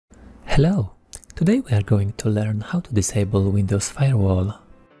Hello! Today we are going to learn how to disable Windows Firewall.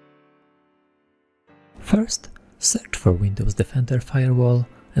 First, search for Windows Defender Firewall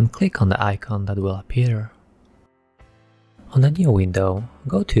and click on the icon that will appear. On a new window,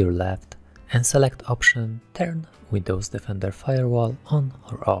 go to your left and select option Turn Windows Defender Firewall on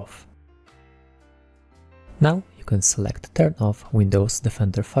or off. Now you can select Turn off Windows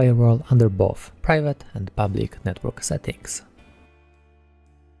Defender Firewall under both private and public network settings.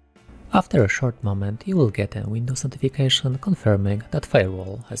 After a short moment, you will get a Windows notification confirming that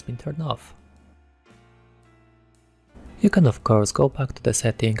Firewall has been turned off. You can of course go back to the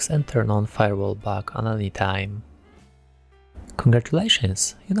settings and turn on Firewall back on any time.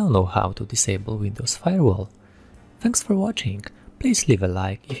 Congratulations, you now know how to disable Windows Firewall. Thanks for watching, please leave a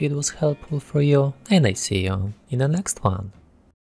like if it was helpful for you, and I see you in the next one.